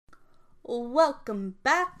Welcome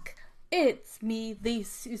back. It's me, the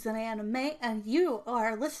Susan Anime, and you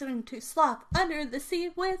are listening to Sloth Under the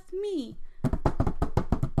Sea with me.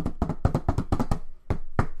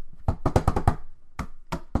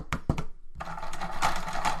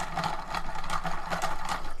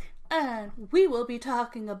 And we will be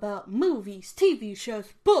talking about movies, TV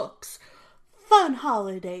shows, books, fun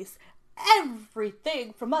holidays,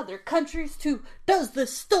 everything from other countries to does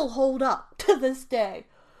this still hold up to this day?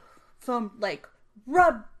 From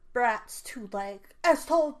Rugrats to As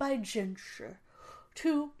Told by Ginger,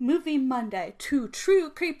 to Movie Monday, to True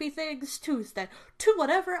Creepy Things Tuesday, to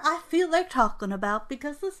whatever I feel like talking about,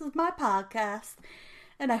 because this is my podcast.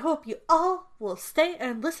 And I hope you all will stay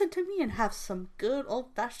and listen to me and have some good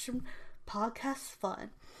old-fashioned podcast fun.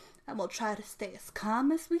 And we'll try to stay as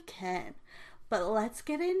calm as we can. But let's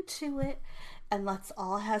get into it, and let's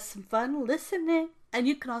all have some fun listening. And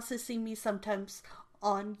you can also see me sometimes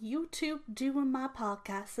on YouTube doing my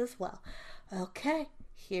podcast as well. Okay,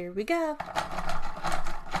 here we go.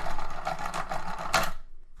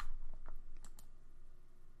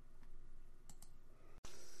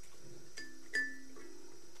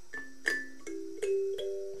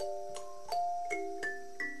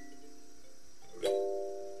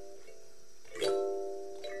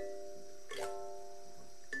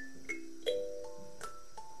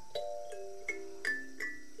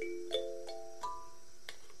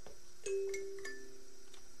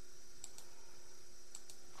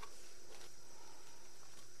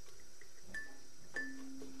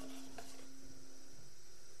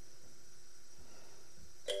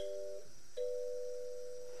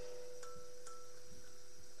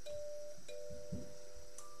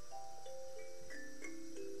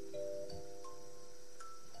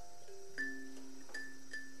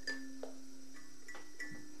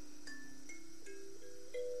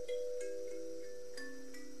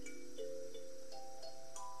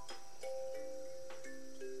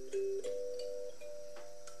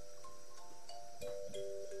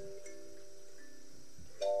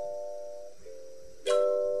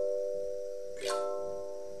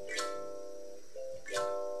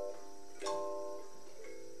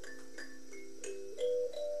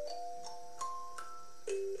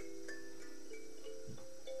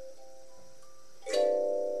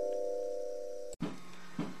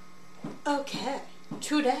 Okay,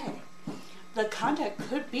 today, the content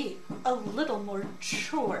could be a little more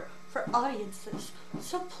mature for audiences,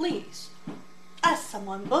 so please, ask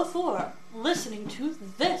someone before listening to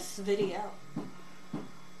this video.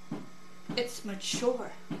 It's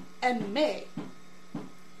mature and may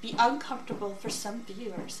be uncomfortable for some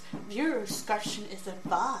viewers. Viewer discretion is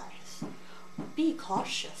advised. Be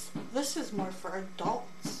cautious. This is more for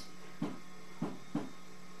adults,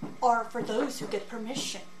 or for those who get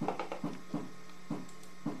permission.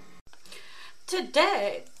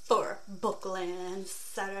 Today, for Bookland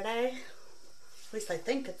Saturday, at least I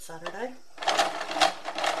think it's Saturday,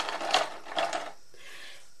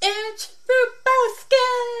 it's Fruit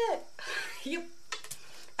Basket! Yep,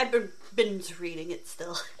 I've been binge reading it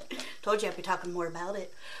still. Told you I'd be talking more about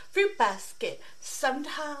it. Fruit Basket. Sometimes,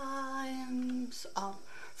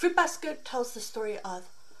 Fruit Basket tells the story of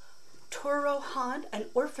Toru Han, an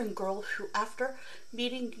orphan girl who, after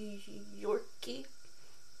meeting Yorkie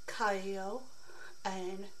Kaio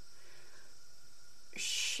and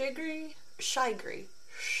Shigri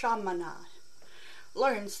Shamana,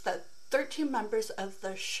 learns that 13 members of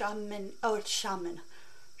the shaman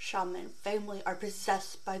family are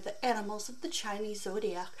possessed by the animals of the Chinese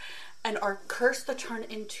zodiac and are cursed to turn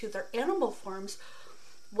into their animal forms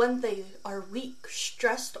when they are weak,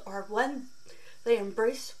 stressed, or when they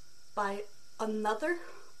embrace by another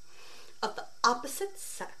of the opposite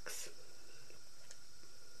sex.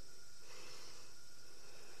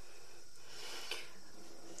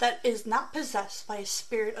 That is not possessed by a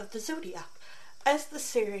spirit of the zodiac. As the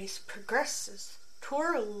series progresses,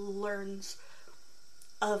 Toru learns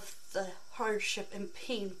of the hardship and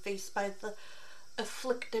pain faced by the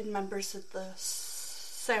afflicted members of the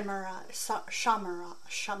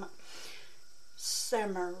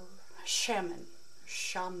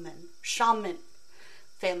shaman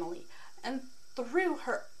family, and through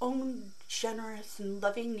her own generous and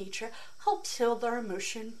loving nature helps heal their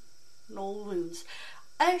emotional wounds.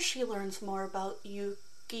 As she learns more about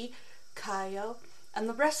Yuki Kaio and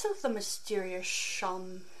the rest of the mysterious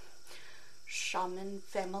shaman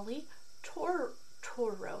family, Toru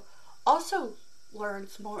also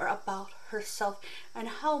learns more about herself and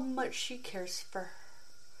how much she cares for her,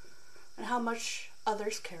 and how much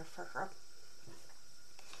others care for her.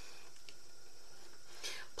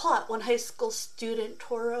 Plot: when high school student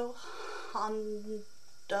Toru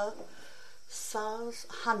Honda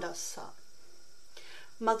Handa-san.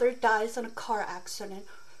 Mother dies in a car accident.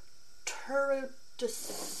 Toru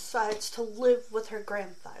decides to live with her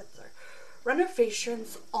grandfather.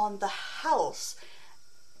 Renovations on the house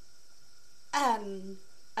and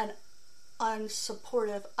an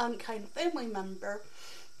unsupportive, unkind family member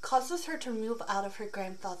causes her to move out of her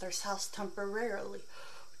grandfather's house temporarily.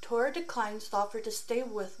 Tora declines the offer to stay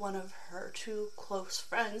with one of her two close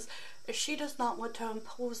friends as she does not want to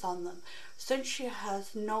impose on them. Since she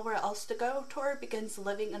has nowhere else to go, Tora begins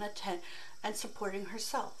living in a tent and supporting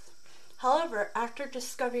herself. However, after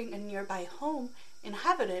discovering a nearby home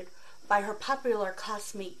inhabited by her popular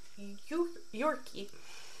classmate Yorkie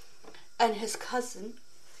and his cousin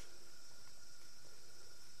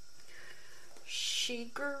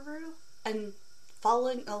Shigeru, and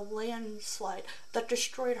following a landslide that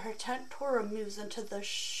destroyed her tent, Tora moves into the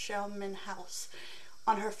shaman house.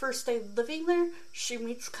 On her first day living there, she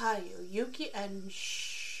meets Kaio, Yuki, and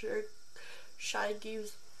Shigeru's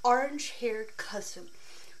orange-haired cousin,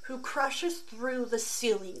 who crashes through the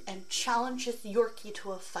ceiling and challenges Yorkie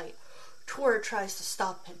to a fight. Tora tries to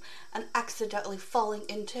stop him, and accidentally falling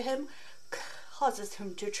into him causes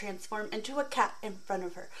him to transform into a cat in front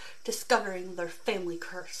of her, discovering their family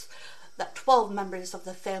curse. That 12 members of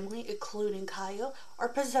the family, including Kaio, are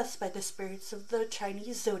possessed by the spirits of the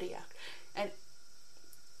Chinese zodiac and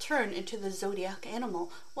turn into the zodiac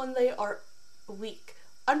animal when they are weak,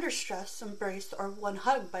 under stress, embraced, or when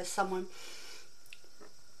hugged by someone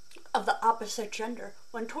of the opposite gender.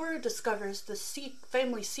 When Tora discovers the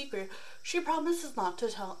family secret, she promises not to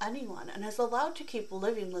tell anyone and is allowed to keep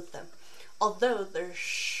living with them, although their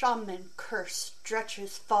shaman curse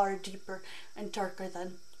stretches far deeper and darker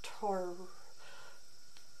than Tora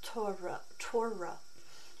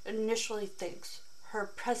initially thinks. Her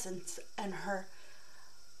presence and her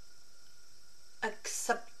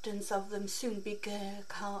acceptance of them soon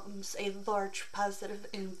becomes a large positive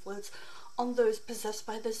influence on those possessed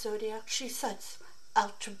by the zodiac. She sets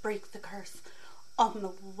out to break the curse. On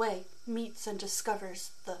the way, meets and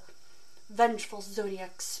discovers the vengeful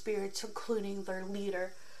zodiac spirits, including their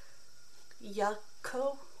leader,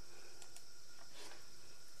 Aiko,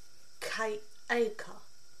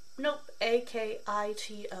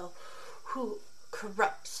 Akito, who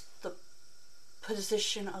corrupts the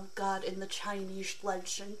position of God in the Chinese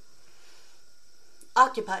legend,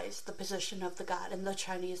 occupies the position of the god in the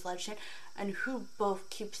Chinese legend, and who both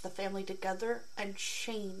keeps the family together and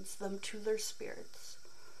chains them to their spirits.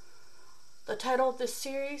 The title of this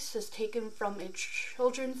series is taken from a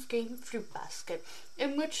children's game, Fruit Basket,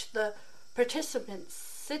 in which the participant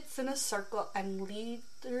sits in a circle and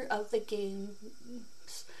leader of the game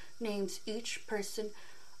names each person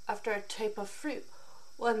after a type of fruit.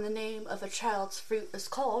 When the name of a child's fruit is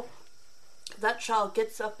called, that child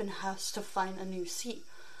gets up and has to find a new seat.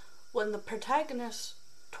 When the protagonist,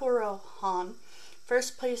 Toro Han,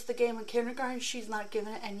 first plays the game in kindergarten, she's not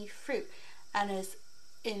given any fruit and is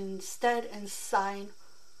instead assigned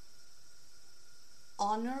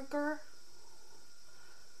on a girl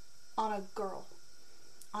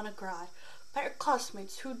by her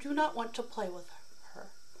classmates who do not want to play with her.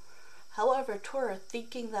 However, Tora,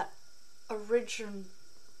 thinking that Onigiri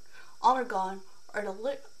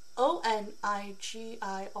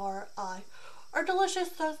are delicious,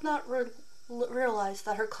 does not realize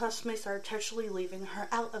that her classmates are intentionally leaving her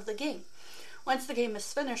out of the game. Once the game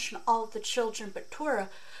is finished and all of the children but Tora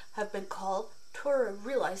have been called, Tora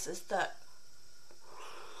realizes that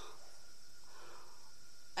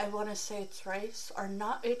rice are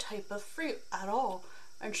not a type of fruit at all,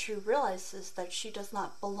 and she realizes that she does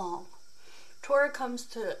not belong. Tora comes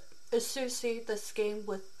to associate this game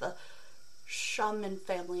with the shaman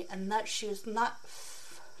family, and that she does not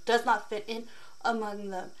fit in among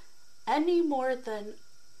them any more than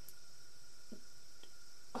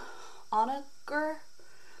Onigiri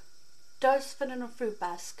does fit in a fruit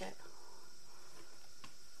basket.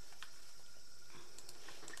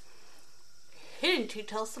 Hidden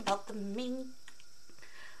details about the main.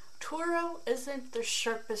 Toro isn't the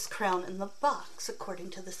sharpest crown in the box, according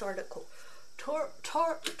to this article. Taro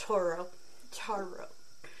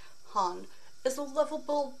Han is a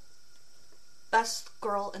lovable best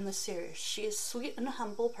girl in the series. She is a sweet and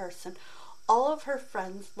humble person. All of her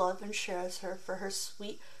friends love and shares her for her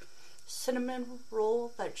sweet cinnamon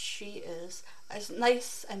roll that she is. As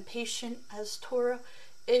nice and patient as Tora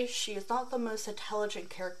is, she is not the most intelligent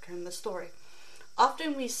character in the story.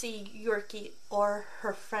 Often we see Yorkie or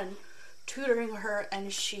her friend tutoring her,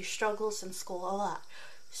 and she struggles in school a lot.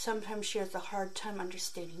 Sometimes she has a hard time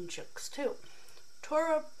understanding jokes too.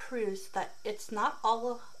 Tora proves that it's not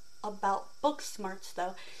all about book smarts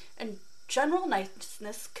though, and general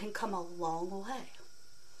niceness can come a long way.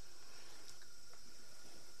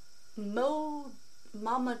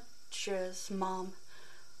 Mama J's mom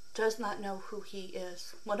does not know who he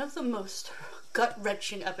is. One of the most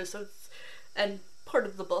gut-wrenching episodes and part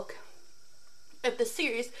of the book of the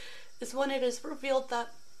series is when it is revealed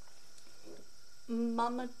that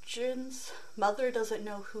Mama Jin's mother doesn't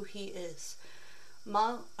know who he is.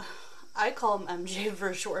 I call him MJ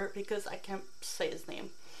for short because I can't say his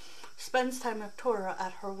name. Spends time with Tora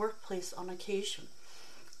at her workplace on occasion.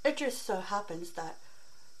 It just so happens that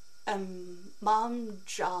Mom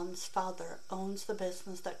John's father owns the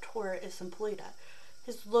business that Tora is employed at.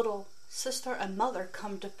 His little sister and mother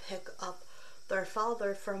come to pick up their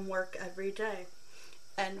father from work every day,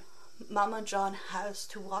 and Mama John has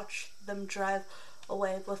to watch them drive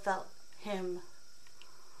away without him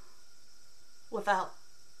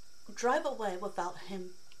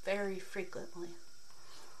very frequently.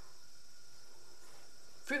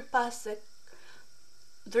 Fruit basket.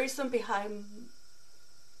 The reason behind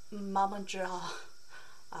Mama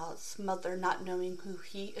John's mother not knowing who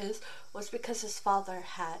he is was because his father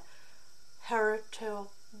had Haruto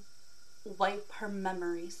wipe her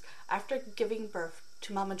memories. After giving birth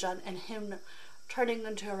to Mama John and him turning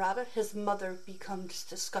into a rabbit, his mother becomes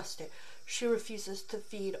disgusted. She refuses to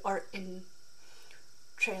feed or in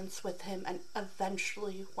trance with him and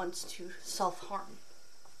eventually wants to self-harm.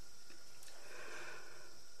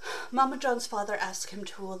 Mama John's father asked him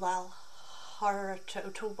to allow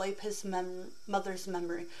Haruto to wipe his mother's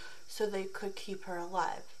memory so they could keep her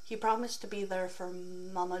alive. He promised to be there for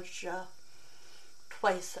Mama Jo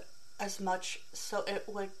twice as much so it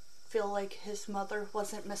would feel like his mother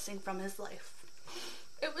wasn't missing from his life.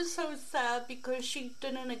 It was so sad because she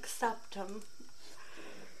didn't accept him.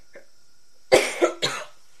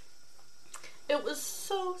 It was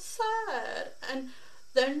so sad. And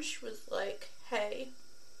then she was like, hey,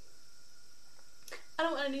 I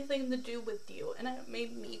don't want anything to do with you. And it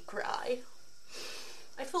made me cry.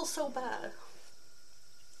 I feel so bad.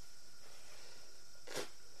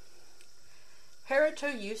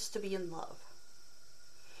 Haruto used to be in love.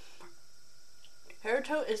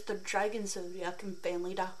 Haruto is the Dragon Zodiac and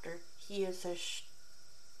family doctor. He is a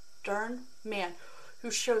stern man who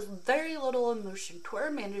shows very little emotion.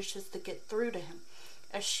 Tora manages to get through to him,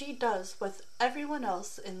 as she does with everyone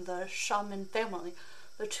else in the shaman family.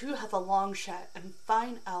 The two have a long chat and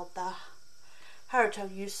find out that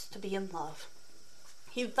Haruto used to be in love.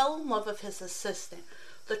 He fell in love with his assistant.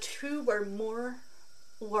 The two were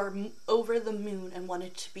over the moon and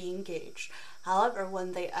wanted to be engaged. However,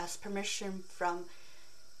 when they asked permission from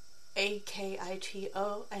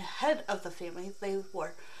Akito, a head of the family, they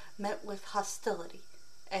were met with hostility.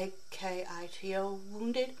 Akito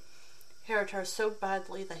wounded Haruto so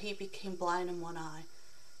badly that he became blind in one eye.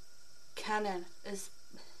 Kanen, his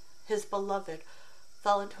beloved,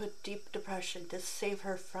 fell into a deep depression. To save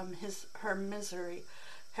her from her misery,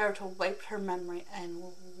 Haruto wiped her memory and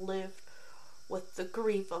lived with the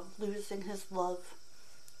grief of losing his loved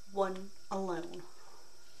one alone.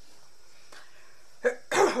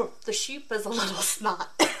 The sheep is a little snot.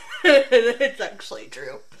 It's actually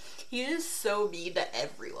true. He is so mean to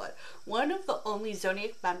everyone. One of the only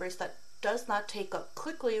Zodiac members that does not take up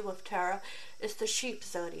quickly with Tara is the sheep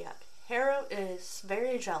Zodiac. Haru is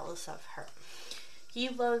very jealous of her. He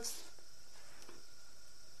loves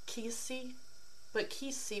Kisi, but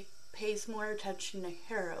Kisi pays more attention to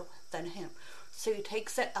Haru than him, so he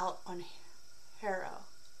takes it out on Taro.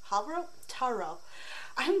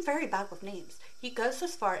 I am very bad with names. He goes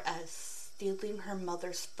as far as stealing her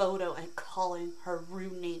mother's photo and calling her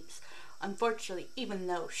rude names. Unfortunately, even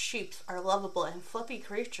though sheep are lovable and fluffy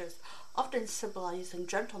creatures, often symbolizing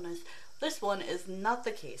gentleness, this one is not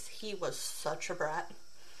the case. He was such a brat.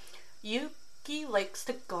 Yuki likes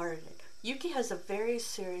to garden. Yuki has a very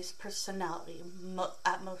serious personality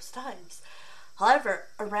at most times. However,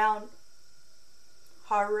 around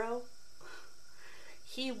Haru,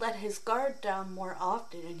 he let his guard down more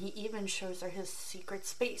often, and he even shows her his secret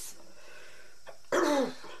space.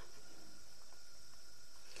 A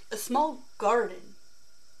small garden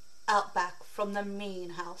out back from the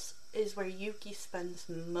main house is where Yuki spends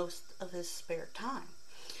most of his spare time.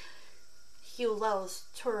 He allows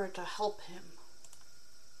Tora to help him.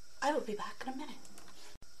 I will be back in a minute.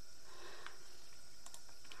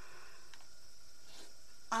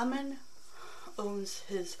 Amin owns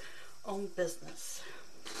his own business.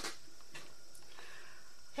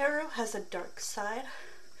 Haru has a dark side.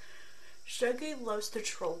 Shuggy loves to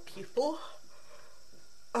troll people.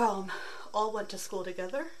 All went to school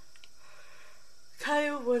together.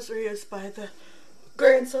 Kaio was raised by the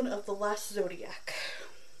grandson of the last Zodiac.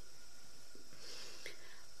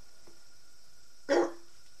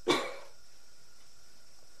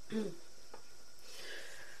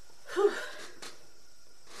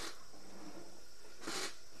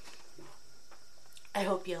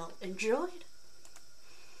 enjoyed,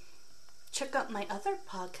 check out my other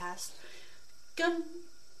podcast,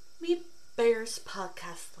 Gummy Bears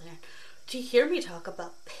Podcast Land, to hear me talk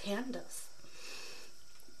about pandas.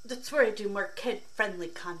 That's where I do more kid-friendly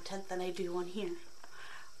content than I do on here.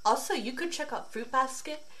 Also, you could check out Fruit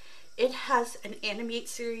Basket. It has an animated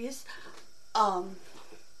series, a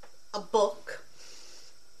book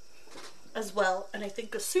as well, and I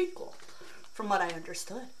think a sequel, from what I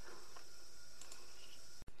understood.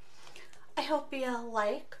 I hope you all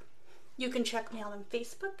like. You can check me out on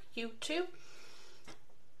Facebook, YouTube,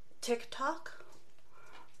 TikTok.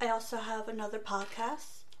 I also have another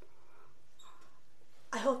podcast.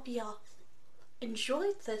 I hope y'all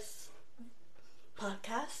enjoyed this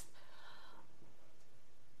podcast.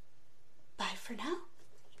 Bye for now.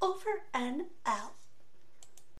 Over and out.